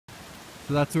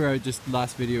So that's where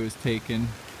last video was taken.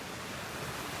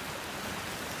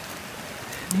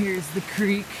 And here's the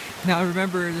creek. Now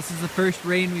remember, this is the first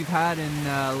rain we've had in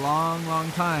a long,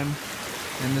 long time.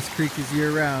 And this creek is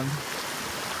year round.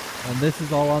 And this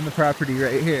is all on the property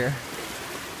right here.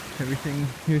 Everything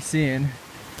you're seeing.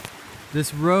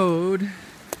 This road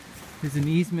is an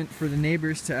easement for the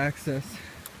neighbors to access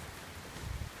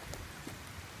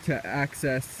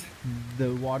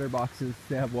the water boxes.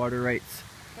 They have water rights.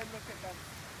 But look at that,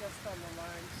 just on the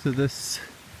line. So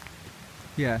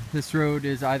this road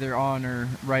is either on or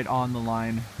right on the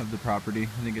line of the property.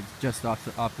 I think it's just off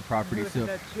the property. So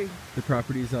the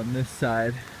property's on this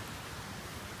side.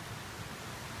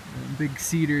 And big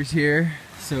cedars here.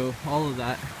 So all of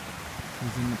that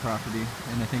is in the property.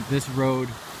 And I think this road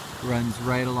runs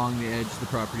right along the edge of the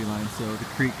property line. So the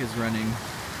creek is running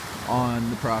on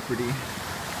the property.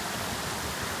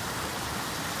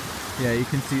 Yeah, you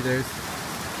can see there's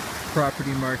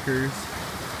property markers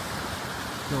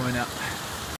going up.